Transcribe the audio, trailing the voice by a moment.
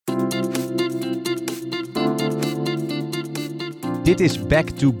Dit is Back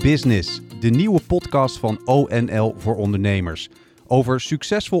to Business, de nieuwe podcast van ONL voor ondernemers. Over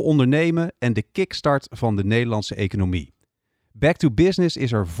succesvol ondernemen en de kickstart van de Nederlandse economie. Back to Business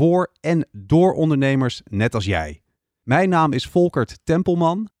is er voor en door ondernemers net als jij. Mijn naam is Volkert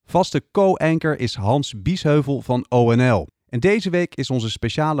Tempelman. Vaste co-anchor is Hans Biesheuvel van ONL. En deze week is onze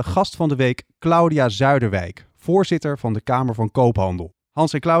speciale gast van de week Claudia Zuiderwijk, voorzitter van de Kamer van Koophandel.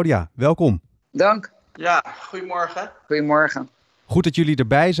 Hans en Claudia, welkom. Dank. Ja, goedemorgen. Goedemorgen. Goed dat jullie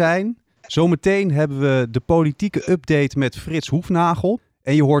erbij zijn. Zometeen hebben we de politieke update met Frits Hoefnagel.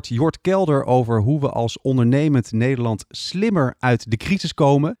 En je hoort Jort Kelder over hoe we als ondernemend Nederland slimmer uit de crisis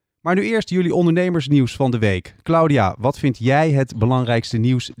komen. Maar nu eerst jullie ondernemersnieuws van de week. Claudia, wat vind jij het belangrijkste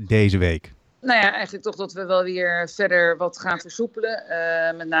nieuws deze week? Nou ja, eigenlijk toch dat we wel weer verder wat gaan versoepelen.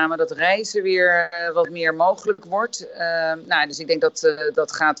 Met name dat reizen weer wat meer mogelijk wordt. Dus ik denk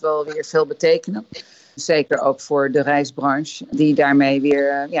dat gaat wel weer veel betekenen. Zeker ook voor de reisbranche, die daarmee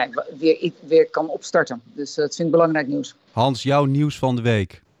weer kan opstarten. Dus dat vind ik belangrijk nieuws. Hans, jouw nieuws van de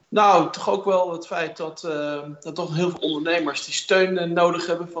week. Nou, toch ook wel het feit dat toch heel veel ondernemers die steun nodig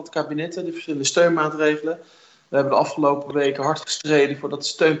hebben van het kabinet. Die verschillende steunmaatregelen. We hebben de afgelopen weken hard gestreden voor dat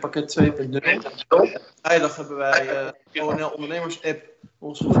steunpakket 2.0. Vrijdag hebben wij ONL Ondernemers-app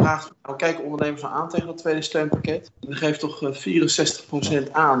ons gevraagd. Nou, kijken ondernemers nou aan tegen dat tweede steunpakket. En dat geeft toch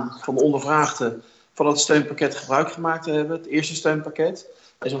 64% aan van de ondervraagden van dat steunpakket gebruik gemaakt te hebben. Het eerste steunpakket.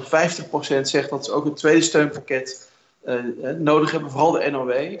 En zo'n 50% zegt dat ze ook het tweede steunpakket nodig hebben, vooral de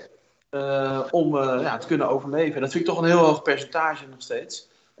NOW, om te kunnen overleven. En dat vind ik toch een heel hoog percentage nog steeds.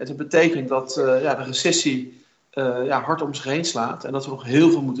 En dat betekent dat de recessie hard om zich heen slaat en dat we nog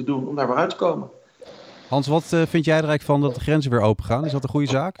heel veel moeten doen om daar weer uit te komen. Hans, wat vind jij er eigenlijk van dat de grenzen weer open gaan? Is dat een goede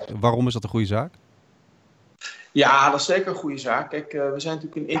zaak? Waarom is dat een goede zaak? Ja, dat is zeker een goede zaak. Kijk, we zijn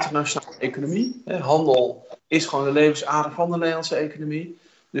natuurlijk een internationale economie. Handel is gewoon de levensader van de Nederlandse economie.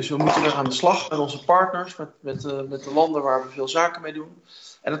 Dus we moeten weer aan de slag met onze partners, met de landen waar we veel zaken mee doen.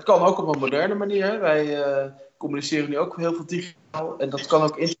 En dat kan ook op een moderne manier. Wij communiceren nu ook heel veel digitaal. En dat kan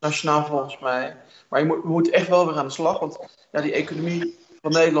ook internationaal volgens mij. Maar we moeten echt wel weer aan de slag. Want die economie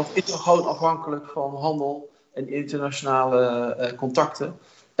van Nederland is nog gewoon afhankelijk van handel en internationale contacten.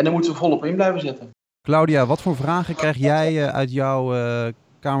 En daar moeten we volop in blijven zetten. Claudia, wat voor vragen krijg jij uit jouw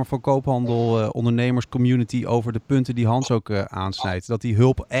Kamer van Koophandel ondernemerscommunity over de punten die Hans ook aansnijdt? Dat die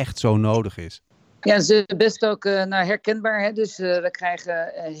hulp echt zo nodig is? Ja, ze is best ook herkenbaar. Hè? Dus we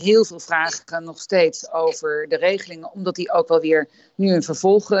krijgen heel veel vragen nog steeds over de regelingen. Omdat die ook wel weer nu een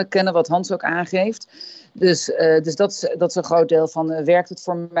vervolg kennen, wat Hans ook aangeeft. Dus dat is een groot deel van. Werkt het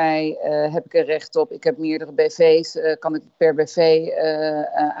voor mij? Heb ik er recht op? Ik heb meerdere BV's. Kan ik per BV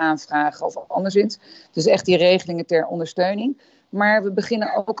aanvragen of anderszins? Dus echt die regelingen ter ondersteuning. Maar we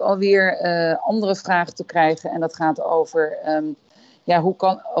beginnen ook alweer andere vragen te krijgen. En dat gaat over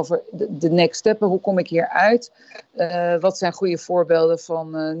over de next steppen. Hoe kom ik hieruit? Wat zijn goede voorbeelden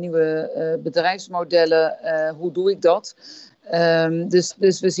van nieuwe bedrijfsmodellen? Hoe doe ik dat?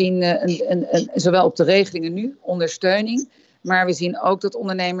 Dus we zien zowel op de regelingen nu ondersteuning. Maar we zien ook dat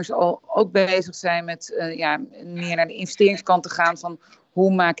ondernemers al ook bezig zijn met meer naar de investeringskant te gaan van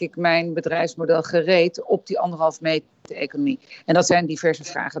hoe maak ik mijn bedrijfsmodel gereed op die 1,5 meter economie. En dat zijn diverse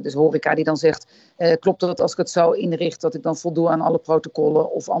vragen. Dus horeca die dan zegt, klopt het als ik het zo inricht dat ik dan voldoe aan alle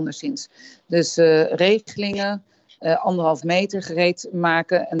protocollen of anderszins. Dus regelingen, 1,5 meter gereed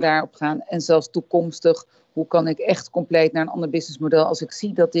maken en daarop gaan. En zelfs toekomstig, hoe kan ik echt compleet naar een ander businessmodel als ik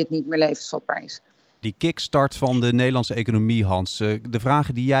zie dat dit niet meer levensvatbaar is. Die kickstart van de Nederlandse economie, Hans. De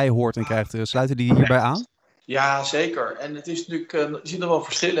vragen die jij hoort en krijgt, sluiten die hierbij aan? Ja, zeker. En het is natuurlijk, je ziet er wel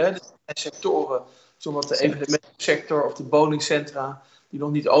verschillen. Hè? Er zijn sectoren, zoals de evenementensector of de bowlingcentra, die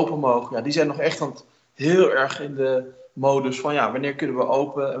nog niet open mogen. Ja, die zijn nog echt heel erg in de modus van wanneer kunnen we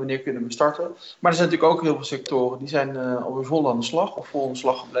open en wanneer kunnen we starten. Maar er zijn natuurlijk ook heel veel sectoren die zijn alweer vol aan de slag of vol aan de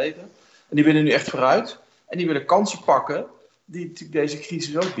slag gebleven. En die willen nu echt vooruit. En die willen kansen pakken die natuurlijk deze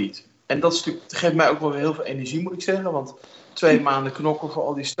crisis ook biedt. En dat geeft mij ook wel weer heel veel energie, moet ik zeggen. Want 2 maanden knokken voor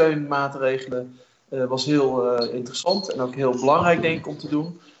al die steunmaatregelen was heel interessant en ook heel belangrijk, denk ik, om te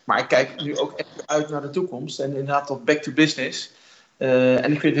doen. Maar ik kijk nu ook echt uit naar de toekomst en inderdaad tot back to business.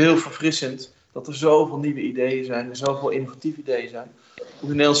 En ik vind het heel verfrissend dat er zoveel nieuwe ideeën zijn en zoveel innovatieve ideeën zijn om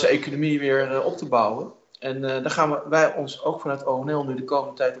de Nederlandse economie weer op te bouwen. En daar gaan wij ons ook vanuit ONL nu de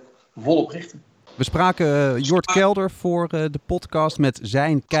komende tijd ook volop richten. We spraken Jort Kelder voor de podcast met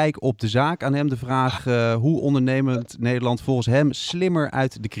zijn kijk op de zaak. Aan hem de vraag hoe ondernemend Nederland volgens hem slimmer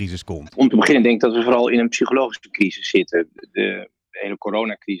uit de crisis komt. Om te beginnen denk ik dat we vooral in een psychologische crisis zitten. De hele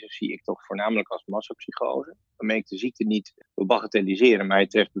coronacrisis zie ik toch voornamelijk als massapsychose. Waarmee ik de ziekte niet wil bagatelliseren, maar hij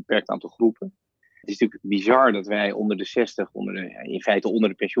treft een beperkt aantal groepen. Het is natuurlijk bizar dat wij onder de 60, in feite onder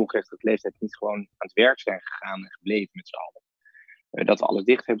de pensioengerechtigde leeftijd, niet gewoon aan het werk zijn gegaan en gebleven met z'n allen. Dat we alles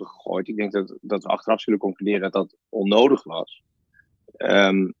dicht hebben gegooid. Ik denk dat we achteraf zullen concluderen dat dat onnodig was.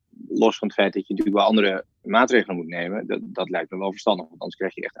 Los van het feit dat je natuurlijk wel andere maatregelen moet nemen. Dat lijkt me wel verstandig, want anders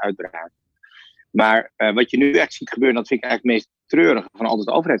krijg je echt uitbraak. Maar wat je nu echt ziet gebeuren, dat vind ik eigenlijk het meest treurige van al het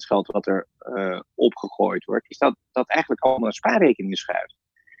overheidsgeld wat er opgegooid wordt, is dat eigenlijk allemaal naar spaarrekeningen schuift.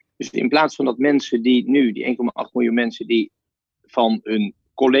 Dus in plaats van dat mensen die 1,8 miljoen mensen die van hun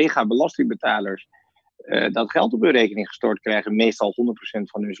collega belastingbetalers dat geld op hun rekening gestort krijgen, meestal 100%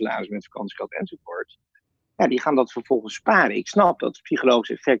 van hun salaris met vakantiegeld enzovoort. Ja, die gaan dat vervolgens sparen. Ik snap dat het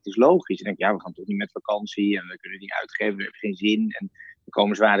psychologische effect is logisch. Je denkt, ja, we gaan toch niet met vakantie en we kunnen die uitgeven, we hebben geen zin en er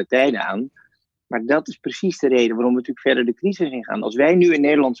komen zware tijden aan. Maar dat is precies de reden waarom we natuurlijk verder de crisis ingaan. Als wij nu in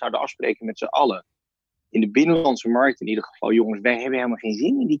Nederland zouden afspreken met z'n allen, in de binnenlandse markt in ieder geval, jongens, wij hebben helemaal geen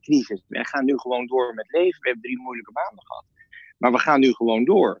zin in die crisis. Wij gaan nu gewoon door met leven. We hebben 3 moeilijke maanden gehad. Maar we gaan nu gewoon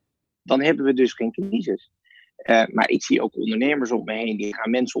door. Dan hebben we dus geen crisis. Maar ik zie ook ondernemers om me heen, die gaan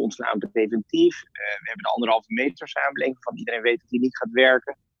mensen ontslaan preventief. We hebben de 1,5 meter samenleving van iedereen weet dat die niet gaat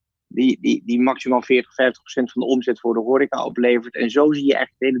werken. Die maximaal 40-50% van de omzet voor de horeca oplevert. En zo zie je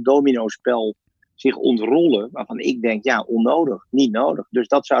eigenlijk het hele domino-spel zich ontrollen, waarvan ik denk, ja, onnodig, niet nodig. Dus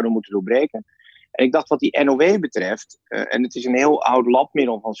dat zouden we moeten doorbreken. En ik dacht wat die NOW betreft, en het is een heel oud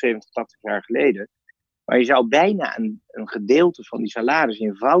labmiddel van 70, 80 jaar geleden, maar je zou bijna een gedeelte van die salaris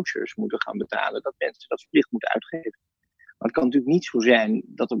in vouchers moeten gaan betalen, dat mensen dat verplicht moeten uitgeven. Maar het kan natuurlijk niet zo zijn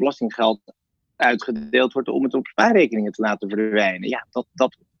dat er belastinggeld uitgedeeld wordt om het op spaarrekeningen te laten verdwijnen. Ja, dat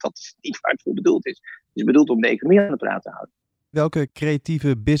is niet waar het voor bedoeld is. Het is bedoeld om de economie aan de praat te houden. Welke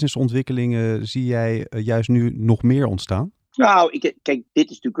creatieve businessontwikkelingen zie jij juist nu nog meer ontstaan? Nou, kijk, dit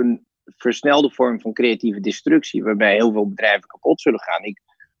is natuurlijk een versnelde vorm van creatieve destructie, waarbij heel veel bedrijven kapot zullen gaan. Ik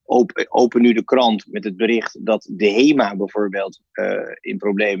open nu de krant met het bericht dat de HEMA bijvoorbeeld in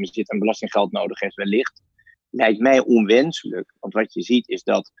problemen zit en belastinggeld nodig heeft wellicht. Lijkt mij onwenselijk, want wat je ziet is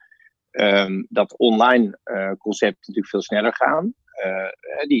dat online concepten natuurlijk veel sneller gaan.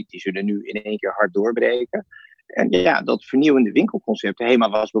 Die zullen nu in één keer hard doorbreken. En ja, dat vernieuwende winkelconcept. HEMA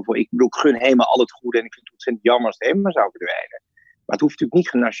was bijvoorbeeld, ik gun HEMA al het goede en ik vind het ontzettend jammer als de HEMA zou verdwijnen. Maar het hoeft natuurlijk niet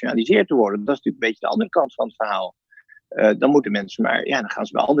genationaliseerd te worden. Dat is natuurlijk een beetje de andere kant van het verhaal. Dan moeten mensen dan gaan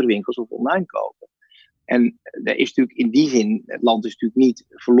ze bij andere winkels of online kopen. En er is natuurlijk in die zin, het land is natuurlijk niet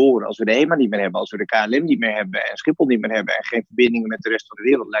verloren als we de HEMA niet meer hebben, als we de KLM niet meer hebben en Schiphol niet meer hebben en geen verbindingen met de rest van de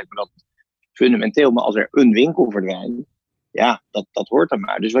wereld, lijkt me dat fundamenteel. Maar als er een winkel verdwijnt, ja, dat hoort dan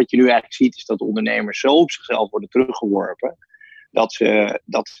maar. Dus wat je nu eigenlijk ziet is dat ondernemers zo op zichzelf worden teruggeworpen, dat ze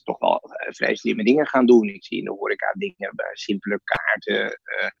toch wel vrij slimme dingen gaan doen. Ik zie in de horeca dingen, simpele kaarten,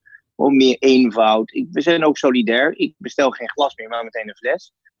 gewoon meer eenvoud. We zijn ook solidair. Ik bestel geen glas meer, maar meteen een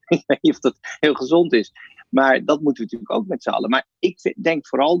fles. Ik weet niet of dat heel gezond is. Maar dat moeten we natuurlijk ook met z'n allen. Maar ik denk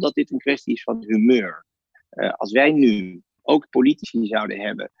vooral dat dit een kwestie is van humeur. Als wij nu ook politici zouden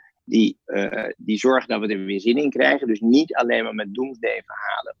hebben die zorgen dat we er weer zin in krijgen. Dus niet alleen maar met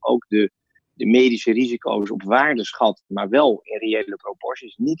doomsday-verhalen. Ook de medische risico's op waarde schatten, maar wel in reële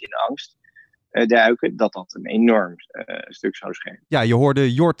proporties, niet in angst duiken, dat een enorm stuk zou schelen. Ja, je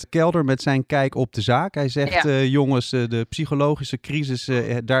hoorde Jort Kelder met zijn kijk op de zaak. Hij zegt, jongens, de psychologische crisis,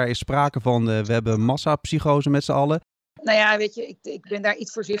 daar is sprake van. We hebben massapsychose met z'n allen. Nou ja, weet je, ik ben daar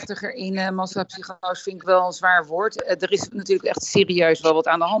iets voorzichtiger in. Massapsychose vind ik wel een zwaar woord. Er is natuurlijk echt serieus wel wat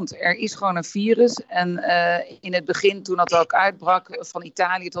aan de hand. Er is gewoon een virus. En in het begin, toen dat ook uitbrak, van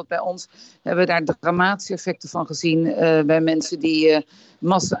Italië tot bij ons, hebben we daar dramatische effecten van gezien bij mensen die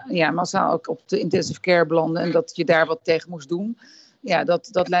massaal ook op de intensive care belanden. En dat je daar wat tegen moest doen. Ja,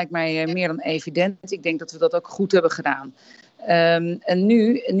 dat lijkt mij meer dan evident. Ik denk dat we dat ook goed hebben gedaan. En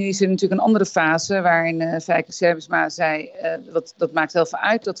nu is er natuurlijk een andere fase waarin Fijke Sijbesma zei, dat maakt heel veel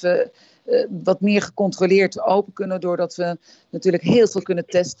uit dat we wat meer gecontroleerd open kunnen doordat we natuurlijk heel veel kunnen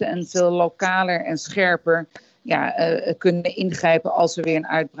testen en veel lokaler en scherper kunnen ingrijpen als er weer een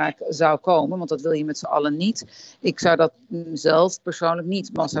uitbraak zou komen. Want dat wil je met z'n allen niet. Ik zou dat zelf persoonlijk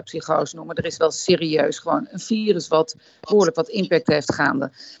niet massapsychose noemen. Er is wel serieus gewoon een virus wat behoorlijk wat impact heeft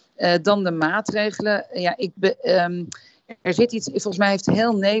gaande. Dan de maatregelen. Ja, er zit iets, volgens mij heeft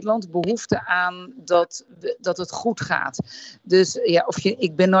heel Nederland behoefte aan dat het goed gaat. Dus ja,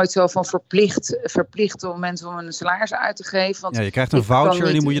 ik ben nooit zo van verplicht om mensen om een salaris uit te geven. Want ja, je krijgt een voucher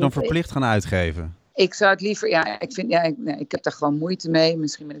en die moet je dan verplicht gaan uitgeven. Ik zou het liever, ik heb daar gewoon moeite mee.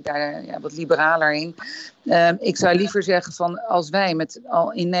 Misschien ben ik daar wat liberaler in. Ik zou liever zeggen van als wij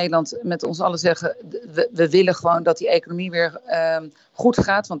in Nederland met ons allen zeggen, we willen gewoon dat die economie weer goed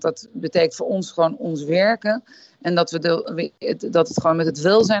gaat. Want dat betekent voor ons gewoon ons werken. En dat het gewoon met het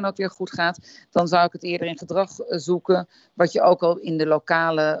welzijn ook weer goed gaat. Dan zou ik het eerder in gedrag zoeken. Wat je ook al in de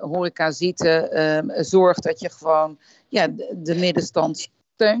lokale horeca ziet. Zorg dat je gewoon de middenstand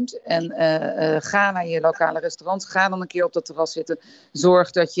steunt. En ga naar je lokale restaurants. Ga dan een keer op dat terras zitten.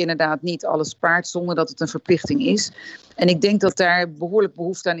 Zorg dat je inderdaad niet alles spaart zonder dat het een verplichting is. En ik denk dat daar behoorlijk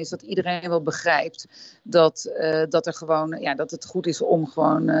behoefte aan is. Dat iedereen wel begrijpt dat er gewoon, dat het goed is om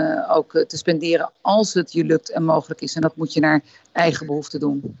gewoon ook te spenderen als het je lukt en mogelijk is. En dat moet je naar eigen behoefte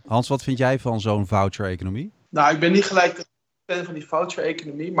doen. Hans, wat vind jij van zo'n voucher-economie? Nou, ik ben niet gelijk de fan van die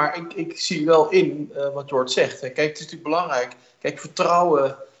voucher-economie. Maar ik zie wel in wat Jort zegt. Kijk, het is natuurlijk belangrijk. Kijk,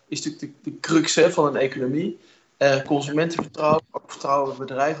 vertrouwen is natuurlijk de crux van een economie. Consumentenvertrouwen, ook vertrouwen in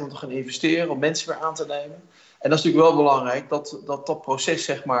bedrijven om te gaan investeren, om mensen weer aan te nemen. En dat is natuurlijk wel belangrijk, dat proces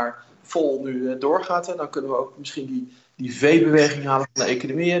zeg maar vol nu doorgaat. En dan kunnen we ook misschien die V-beweging halen van de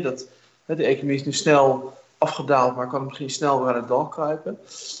economie. De economie is nu snel afgedaald, maar kan misschien snel weer aan het dal kruipen.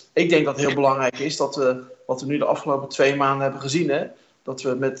 Ik denk dat het heel belangrijk is dat wat we nu de afgelopen 2 maanden hebben gezien, dat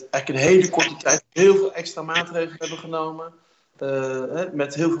we met eigenlijk een hele korte tijd heel veel extra maatregelen hebben genomen.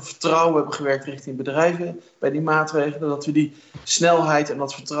 Met heel veel vertrouwen hebben gewerkt richting bedrijven bij die maatregelen. Dat we die snelheid en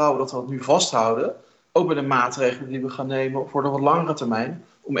dat vertrouwen, dat we dat nu vasthouden. Ook bij de maatregelen die we gaan nemen voor de wat langere termijn.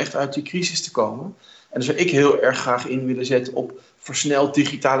 Om echt uit die crisis te komen. En daar zou ik heel erg graag in willen zetten op versneld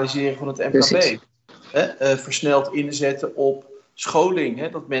digitaliseren van het MKB. Versneld inzetten op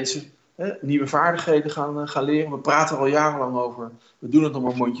scholing. Dat mensen nieuwe vaardigheden gaan leren. We praten er al jarenlang over. We doen het nog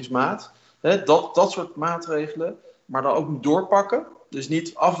maar mondjesmaat. Dat soort maatregelen. Maar dan ook niet doorpakken. Dus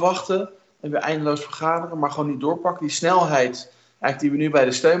niet afwachten en weer eindeloos vergaderen. Maar gewoon niet doorpakken. Die snelheid die we nu bij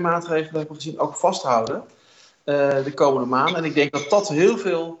de steunmaatregelen hebben gezien ook vasthouden. De komende maanden. En ik denk dat heel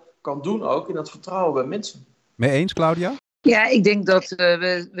veel kan doen ook in dat vertrouwen bij mensen. Mee eens, Claudia? Ja, ik denk dat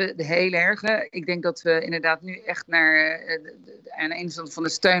we heel erg. Ik denk dat we inderdaad nu echt aan de ene kant van de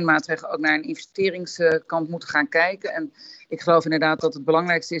steunmaatregelen ook naar een investeringskant moeten gaan kijken. En ik geloof inderdaad dat het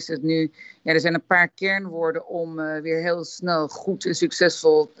belangrijkste is dat nu, er zijn een paar kernwoorden om weer heel snel goed en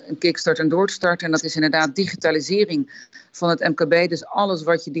succesvol een kickstart en door te starten. En dat is inderdaad digitalisering van het MKB. Dus alles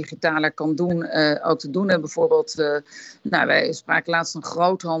wat je digitaler kan doen, ook te doen. En bijvoorbeeld, wij spraken laatst een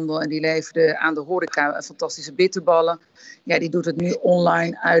groothandel en die leverde aan de horeca fantastische bitterballen. Ja, die doet het nu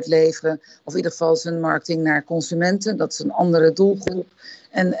online uitleveren. Of in ieder geval zijn marketing naar consumenten. Dat is een andere doelgroep.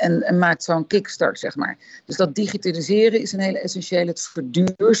 En maakt zo'n kickstart, zeg maar. Dus dat digitaliseren is een hele essentiële. Het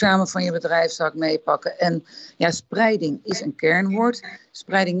verduurzamen van je bedrijf zou ik meepakken. En spreiding is een kernwoord.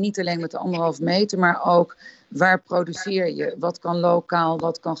 Spreiding niet alleen met de 1,5 meter, maar ook waar produceer je? Wat kan lokaal,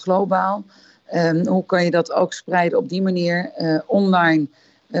 wat kan globaal? Hoe kan je dat ook spreiden op die manier? Online,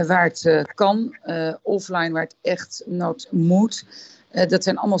 waar het kan. Offline, waar het echt nood moet. Dat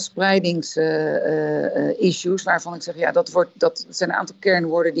zijn allemaal spreidingsissues waarvan ik zeg, dat zijn een aantal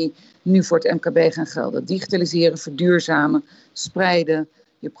kernwoorden die nu voor het MKB gaan gelden. Digitaliseren, verduurzamen, spreiden,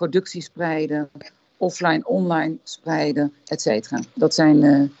 je productie spreiden, offline, online spreiden, et cetera. Dat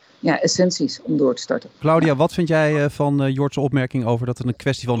zijn essenties om door te starten. Claudia, wat vind jij van Jort's opmerking over dat het een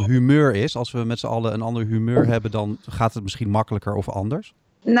kwestie van humeur is? Als we met z'n allen een ander humeur hebben, dan gaat het misschien makkelijker of anders?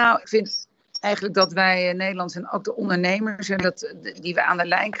 Nou, ik vind eigenlijk dat wij Nederlanders en ook de ondernemers die we aan de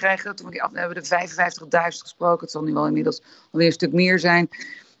lijn krijgen. Toen we hebben de 55.000 gesproken. Het zal nu wel inmiddels alweer een stuk meer zijn.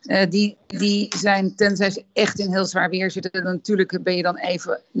 Die zijn, tenzij ze echt in heel zwaar weer zitten. Dan natuurlijk ben je dan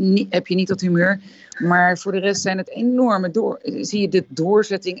heb je niet dat humeur. Maar voor de rest zijn het enorme zie je de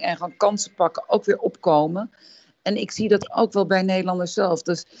doorzetting en gewoon kansen pakken ook weer opkomen. En ik zie dat ook wel bij Nederlanders zelf.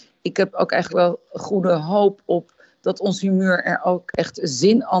 Dus ik heb ook eigenlijk wel goede hoop op dat ons humeur er ook echt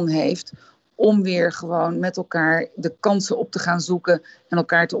zin aan heeft om weer gewoon met elkaar de kansen op te gaan zoeken en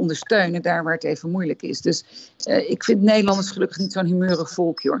elkaar te ondersteunen daar waar het even moeilijk is. Dus ik vind Nederlanders gelukkig niet zo'n humeurig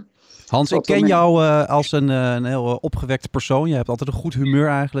volkje, hoor. Hans, ik ken jou als een heel opgewekte persoon. Je hebt altijd een goed humeur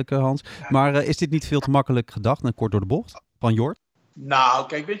eigenlijk, Hans. Maar is dit niet veel te makkelijk gedacht en kort door de bocht van Jort? Nou,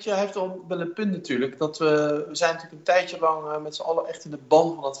 kijk, weet je, hij heeft al wel een punt natuurlijk. Dat we zijn natuurlijk een tijdje lang met z'n allen echt in de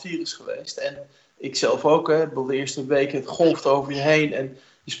ban van dat virus geweest. En ik zelf ook, de eerste weken, het golft over je heen en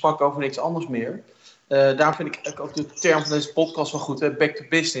je sprak over niks anders meer. Daar vind ik ook de term van deze podcast wel goed, back to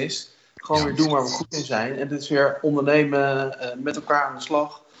business. Gewoon weer doen waar we goed in zijn. En dit is weer ondernemen, met elkaar aan de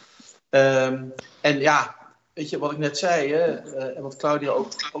slag. En ja, weet je wat ik net zei, en wat Claudia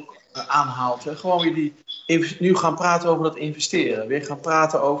ook aanhaalt. Gewoon weer nu gaan praten over dat investeren. Weer gaan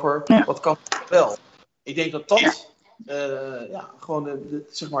praten over wat kan wel. Ik denk dat gewoon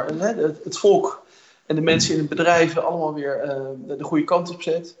het volk en de mensen in het bedrijf allemaal weer de goede kant op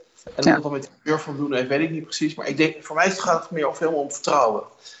zet. En hoe dat dan met de durf van doen heeft, weet ik niet precies. Maar ik denk, voor mij gaat het meer helemaal om vertrouwen.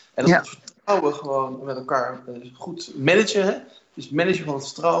 En als we het vertrouwen gewoon met elkaar goed managen, hè? Dus managen van het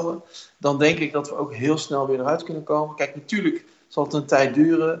vertrouwen, dan denk ik dat we ook heel snel weer eruit kunnen komen. Kijk, natuurlijk zal het een tijd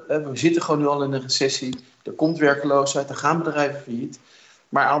duren. Hè? We zitten gewoon nu al in een recessie. Er komt werkloosheid, er gaan bedrijven failliet.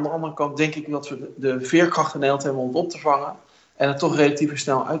 Maar aan de andere kant denk ik dat we de veerkracht in Nederland hebben om het op te vangen. En er toch relatief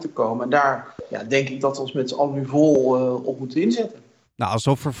snel uit te komen. En daar denk ik dat we ons met z'n allen nu vol op moeten inzetten. Nou, als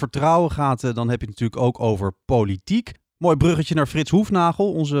het over vertrouwen gaat, dan heb je het natuurlijk ook over politiek. Mooi bruggetje naar Frits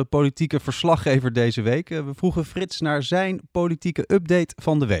Hoefnagel, onze politieke verslaggever deze week. We vroegen Frits naar zijn politieke update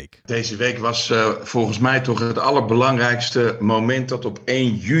van de week. Deze week was volgens mij toch het allerbelangrijkste moment dat op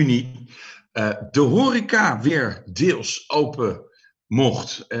 1 juni de horeca weer deels open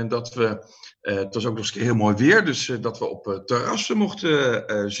mocht. En dat we, het was ook nog eens heel mooi weer, dus dat we op terrassen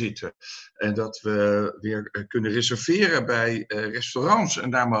mochten zitten. En dat we weer kunnen reserveren bij restaurants en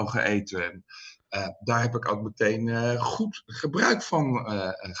daar mogen eten. En, daar heb ik ook meteen goed gebruik van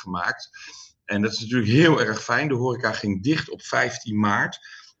gemaakt. En dat is natuurlijk heel erg fijn. De horeca ging dicht op 15 maart.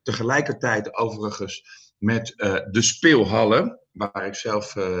 Tegelijkertijd overigens met de speelhallen, waar ik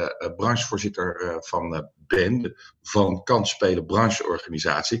zelf branchevoorzitter van ben, de Van Kansspelen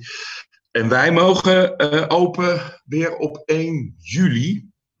brancheorganisatie. En wij mogen open weer op 1 juli.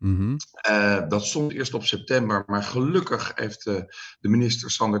 Mm-hmm. Dat stond eerst op september, maar gelukkig heeft de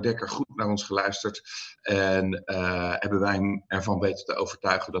minister Sander Dekker goed naar ons geluisterd. En hebben wij hem ervan weten te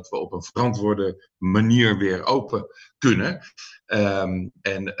overtuigen dat we op een verantwoorde manier weer open kunnen.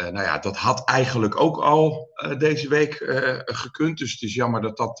 Dat had eigenlijk ook al deze week gekund. Dus het is jammer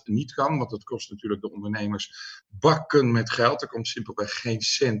dat dat niet kan, want het kost natuurlijk de ondernemers bakken met geld. Er komt simpelweg geen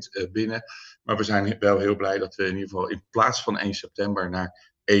cent binnen. Maar we zijn wel heel blij dat we in ieder geval in plaats van 1 september naar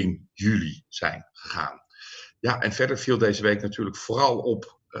 1 juli zijn gegaan. Ja, en verder viel deze week natuurlijk vooral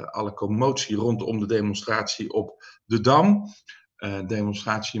op alle commotie rondom de demonstratie op de Dam.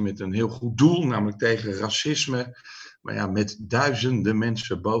 Demonstratie met een heel goed doel, namelijk tegen racisme. Maar ja, met duizenden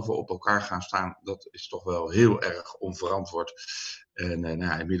mensen bovenop elkaar gaan staan, dat is toch wel heel erg onverantwoord. En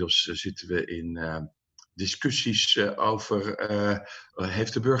inmiddels zitten we in discussies over,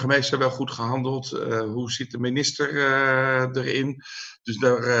 heeft de burgemeester wel goed gehandeld? Hoe zit de minister erin? Dus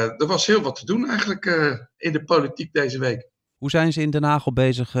er was heel wat te doen eigenlijk in de politiek deze week. Hoe zijn ze in Den Haag al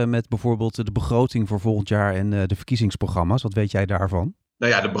bezig met bijvoorbeeld de begroting voor volgend jaar en de verkiezingsprogramma's? Wat weet jij daarvan?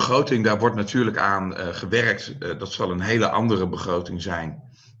 Nou ja, de begroting, daar wordt natuurlijk aan gewerkt. Dat zal een hele andere begroting zijn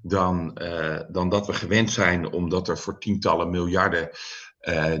dan dat we gewend zijn, omdat er voor tientallen miljarden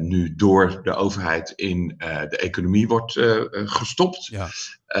nu door de overheid in de economie wordt gestopt. Ja.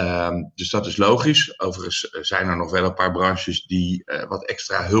 Dus dat is logisch. Overigens zijn er nog wel een paar branches die wat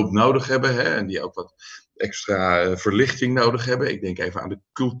extra hulp nodig hebben, hè, en die ook wat extra verlichting nodig hebben. Ik denk even aan de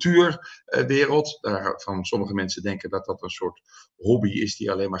cultuurwereld. Waarvan sommige mensen denken dat dat een soort hobby is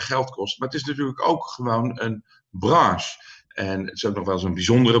die alleen maar geld kost. Maar het is natuurlijk ook gewoon een branche. En het is ook nog wel eens een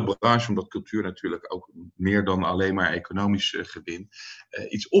bijzondere branche, omdat cultuur natuurlijk ook meer dan alleen maar economisch gewin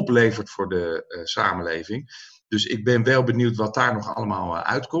iets oplevert voor de samenleving. Dus ik ben wel benieuwd wat daar nog allemaal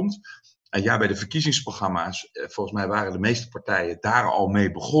uitkomt. En ja, bij de verkiezingsprogramma's, volgens mij waren de meeste partijen daar al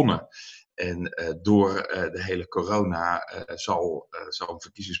mee begonnen. En door de hele corona zal een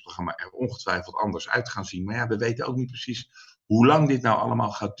verkiezingsprogramma er ongetwijfeld anders uit gaan zien. Maar ja, we weten ook niet precies hoe lang dit nou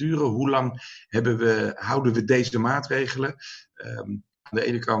allemaal gaat duren. Hoe lang houden we deze maatregelen? Aan de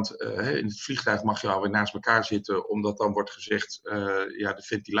ene kant, in het vliegtuig mag je alweer naast elkaar zitten, omdat dan wordt gezegd, de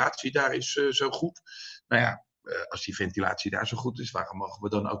ventilatie daar is zo goed. Nou ja, als die ventilatie daar zo goed is, waarom mogen we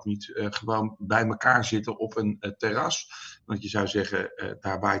dan ook niet gewoon bij elkaar zitten op een terras? Want je zou zeggen,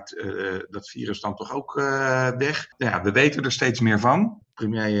 daar waait dat virus dan toch ook weg. Nou ja, we weten er steeds meer van.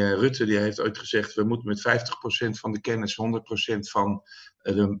 Premier Rutte die heeft ooit gezegd, we moeten met 50% van de kennis 100% van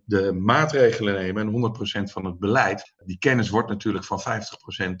de maatregelen nemen en 100% van het beleid. Die kennis wordt natuurlijk van 50%,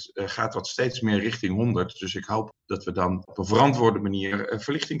 gaat wat steeds meer richting 100. Dus ik hoop dat we dan op een verantwoorde manier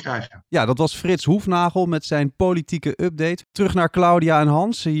verlichting krijgen. Ja, dat was Frits Hoefnagel met zijn politieke update. Terug naar Claudia en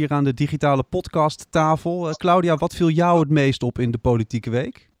Hans, hier aan de digitale podcasttafel. Claudia, wat viel jou het meest op in de politieke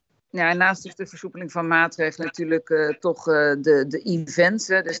week? Ja, naast dus de versoepeling van maatregelen natuurlijk toch de events,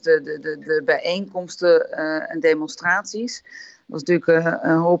 hè, dus de bijeenkomsten en demonstraties. Dat is natuurlijk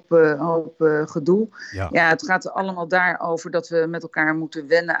een hoop gedoe. Ja, het gaat er allemaal daarover dat we met elkaar moeten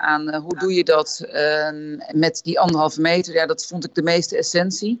wennen aan hoe doe je dat met die 1,5 meter. Ja, dat vond ik de meeste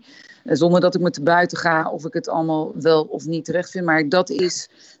essentie. Zonder dat ik me te buiten ga of ik het allemaal wel of niet terecht vind. Maar dat is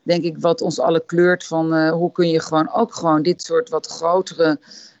denk ik wat ons alle kleurt van hoe kun je gewoon dit soort wat grotere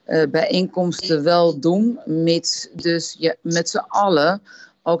bijeenkomsten wel doen. Mits dus je met z'n allen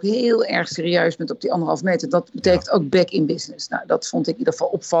ook heel erg serieus bent op die 1,5 meter. Dat betekent ook back in business. Nou, dat vond ik in ieder geval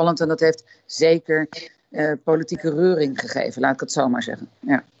opvallend. En dat heeft zeker politieke reuring gegeven, laat ik het zo maar zeggen.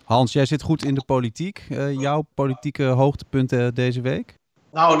 Ja. Hans, jij zit goed in de politiek. Jouw politieke hoogtepunten deze week?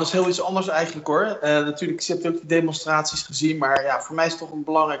 Nou, dat is heel iets anders eigenlijk hoor. Natuurlijk, je hebt ook de demonstraties gezien. Maar ja, voor mij is het toch een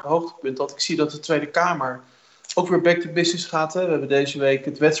belangrijk hoogtepunt dat ik zie dat de Tweede Kamer ook weer back to business gaat. Hè. We hebben deze week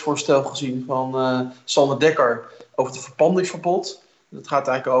het wetsvoorstel gezien van Sander Dekker over het verpandingsverbod. Dat gaat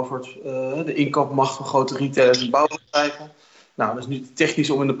eigenlijk over de inkoopmacht van grote retailers en bouwbedrijven. Nou, dat is niet technisch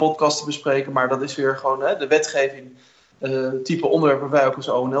om in de podcast te bespreken, maar dat is weer gewoon de wetgeving, type onderwerp waar wij ook als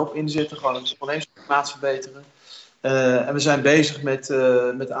ONL op inzitten. Gewoon het ondernemersklimaat verbeteren. En we zijn bezig met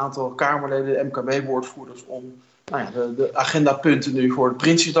een aantal Kamerleden, MKB-woordvoerders, om de agendapunten nu voor de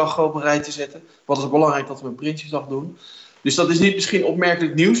Prinsjesdag op een rij te zetten. Wat is belangrijk dat we een Prinsjesdag doen. Dus dat is niet misschien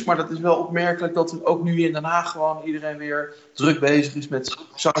opmerkelijk nieuws, maar dat is wel opmerkelijk dat er ook nu in Den Haag gewoon iedereen weer druk bezig is met,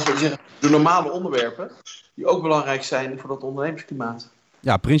 zou ik zeggen, de normale onderwerpen. Die ook belangrijk zijn voor dat ondernemersklimaat.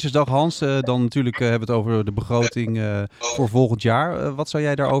 Ja, Prinsjesdag Hans, dan natuurlijk hebben we het over de begroting voor volgend jaar. Wat zou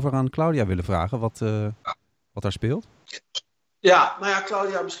jij daarover aan Claudia willen vragen? Wat daar speelt? Ja, nou ja,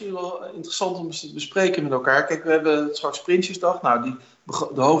 Claudia, misschien wel interessant om eens te bespreken met elkaar. Kijk, we hebben straks Prinsjesdag. Nou,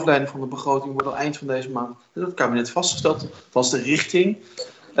 de hoofdlijnen van de begroting worden al eind van deze maand door het kabinet vastgesteld. Dat was de richting.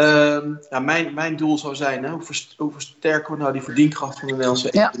 Mijn doel zou zijn, hoe versterken we nou die verdienkracht van de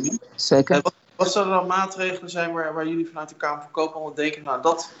Nederlandse economie? Ja, zeker. Wat zouden dan maatregelen zijn waar jullie vanuit de Kamer van Koophandel denken? Nou,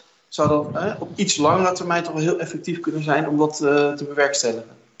 dat zou dan op iets langere termijn toch wel heel effectief kunnen zijn om dat te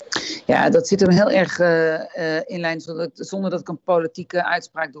bewerkstelligen. Ja, dat zit hem heel erg in lijn, zonder dat ik een politieke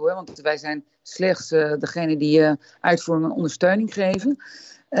uitspraak doe. Hè, want wij zijn slechts degene die uitvoering en ondersteuning geven.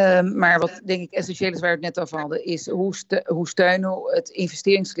 Maar wat denk ik essentieel is, waar we het net over hadden, is hoe steunen we het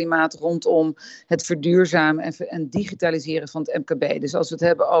investeringsklimaat rondom het verduurzamen en digitaliseren van het MKB. Dus als we het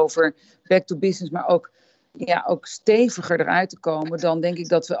hebben over back to business, maar ook steviger eruit te komen, dan denk ik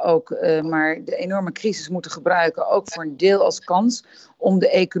dat we ook maar de enorme crisis moeten gebruiken, ook voor een deel als kans om de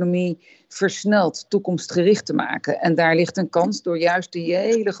economie versneld toekomstgericht te maken. En daar ligt een kans door juist die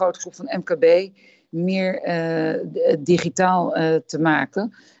hele grote groep van MKB meer digitaal te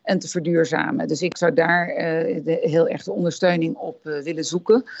maken en te verduurzamen. Dus ik zou daar heel erg de ondersteuning op willen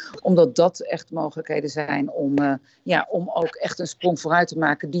zoeken, omdat dat echt mogelijkheden zijn om ook echt een sprong vooruit te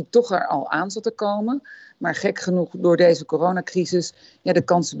maken die toch er al aan zat te komen, maar gek genoeg door deze coronacrisis de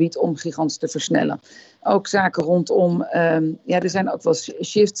kansen biedt om gigantisch te versnellen. Ook zaken rondom, er zijn ook wel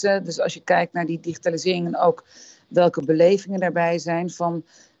shifts, dus als je kijkt naar die digitalisering en ook welke belevingen daarbij zijn van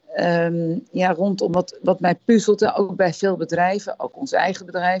rondom wat mij puzzelt, ook bij veel bedrijven, ook ons eigen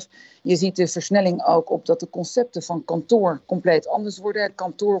bedrijf. Je ziet de versnelling ook op dat de concepten van kantoor compleet anders worden. Het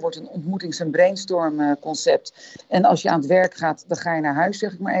kantoor wordt een ontmoetings- en brainstorm concept. En als je aan het werk gaat, dan ga je naar huis,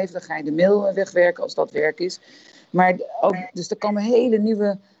 zeg ik maar even. Dan ga je de mail wegwerken als dat werk is. Maar dus er komen hele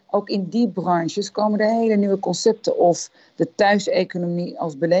nieuwe, ook in die branches, komen er hele nieuwe concepten. Of de thuiseconomie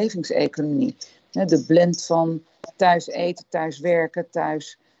als belevingseconomie. De blend van thuis eten, thuis werken,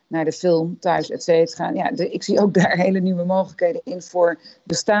 thuis naar de film, thuis, et cetera. Ja, ik zie ook daar hele nieuwe mogelijkheden in voor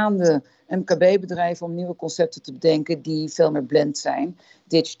bestaande MKB-bedrijven om nieuwe concepten te bedenken die veel meer blend zijn,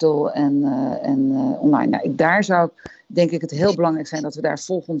 digital en online. Nou, daar zou denk ik het heel belangrijk zijn dat we daar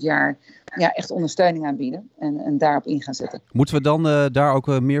volgend jaar echt ondersteuning aan bieden en daarop in gaan zetten. Moeten we dan daar ook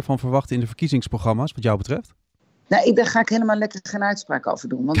meer van verwachten in de verkiezingsprogramma's, wat jou betreft? Nou, daar ga ik helemaal lekker geen uitspraak over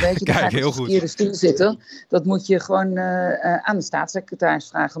doen. Want weet je, dan ga ik op de verkeerde stoel zitten. Dat moet je gewoon aan de staatssecretaris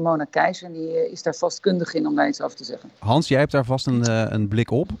vragen, Mona Keijzer. En die is daar vast kundig in om daar iets over te zeggen. Hans, jij hebt daar vast een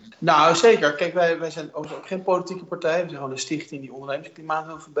blik op. Nou, zeker. Kijk, wij zijn ook geen politieke partij. We zijn gewoon een stichting die ondernemersklimaat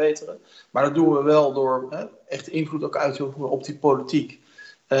wil verbeteren. Maar dat doen we wel door echt invloed ook uit te oefenen op die politiek.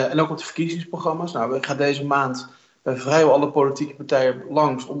 En ook op de verkiezingsprogramma's. Nou, we gaan deze maand bij vrijwel alle politieke partijen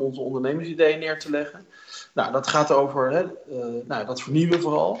langs om onze ondernemersideeën neer te leggen. Nou, dat gaat over dat vernieuwen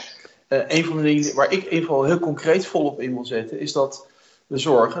vooral. Een van de dingen waar ik in ieder geval heel concreet volop in wil zetten, is dat we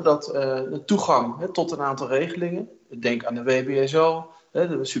zorgen dat de toegang tot een aantal regelingen, denk aan de WBSO,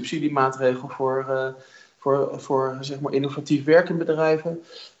 de subsidiemaatregel voor zeg maar innovatief werkende bedrijven,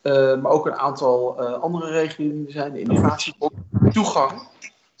 maar ook een aantal andere regelingen die zijn, de innovatiefonds, toegang,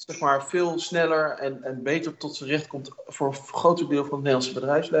 zeg maar veel sneller en beter tot zijn recht komt voor een groot deel van het Nederlandse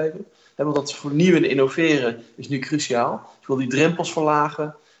bedrijfsleven. Want dat vernieuwen en innoveren is nu cruciaal. Je wil die drempels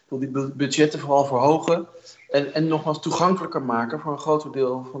verlagen. wil die budgetten vooral verhogen. En nogmaals toegankelijker maken voor een groter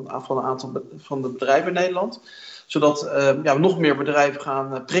deel van een aantal van de bedrijven in Nederland. Zodat we nog meer bedrijven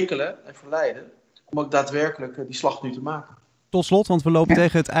gaan prikkelen en verleiden. Om ook daadwerkelijk die slag nu te maken. Tot slot, want we lopen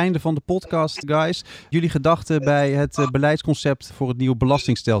tegen het einde van de podcast, guys. Jullie gedachten bij het beleidsconcept voor het nieuwe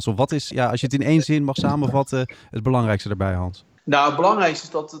belastingstelsel. Wat is, als je het in één zin mag samenvatten, het belangrijkste daarbij, Hans? Nou, het belangrijkste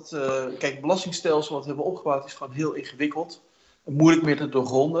is dat het belastingstelsel wat we hebben opgebouwd is gewoon heel ingewikkeld. Moeilijk meer te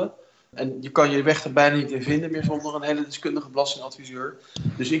doorgronden. En je kan je weg er bijna niet in vinden meer zonder een hele deskundige belastingadviseur.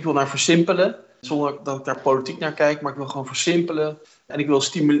 Dus ik wil naar versimpelen, zonder dat ik daar politiek naar kijk, maar ik wil gewoon versimpelen. En ik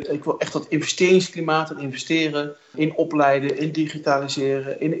wil echt dat investeringsklimaat en investeren in opleiden, in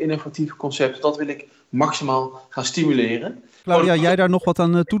digitaliseren, in innovatieve concepten. Dat wil ik maximaal gaan stimuleren. Claudia, jij daar nog wat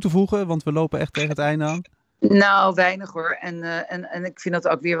aan toe te voegen? Want we lopen echt tegen het einde aan. Nou, weinig hoor. En ik vind dat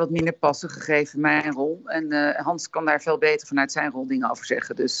ook weer wat minder passen gegeven mijn rol. En Hans kan daar veel beter vanuit zijn rol dingen over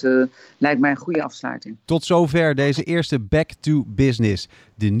zeggen. Dus lijkt mij een goede afsluiting. Tot zover deze eerste Back to Business.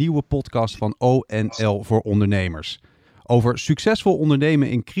 De nieuwe podcast van ONL voor ondernemers. Over succesvol ondernemen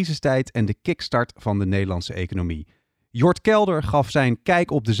in crisistijd en de kickstart van de Nederlandse economie. Jort Kelder gaf zijn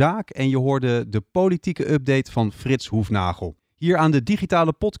kijk op de zaak en je hoorde de politieke update van Frits Hoefnagel. Hier aan de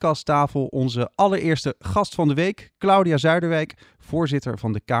digitale podcasttafel onze allereerste gast van de week, Claudia Zuiderwijk, voorzitter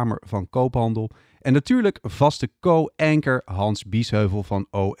van de Kamer van Koophandel. En natuurlijk vaste co-anchor Hans Biesheuvel van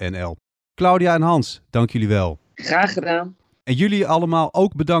ONL. Claudia en Hans, dank jullie wel. Graag gedaan. En jullie allemaal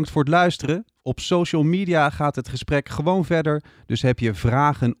ook bedankt voor het luisteren. Op social media gaat het gesprek gewoon verder. Dus heb je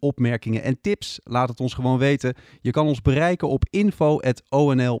vragen, opmerkingen en tips? Laat het ons gewoon weten. Je kan ons bereiken op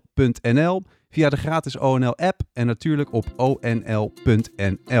info@onl.nl, via de gratis ONL-app en natuurlijk op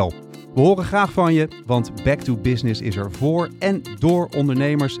onl.nl. We horen graag van je, want Back to Business is er voor en door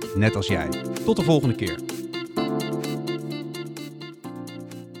ondernemers net als jij. Tot de volgende keer.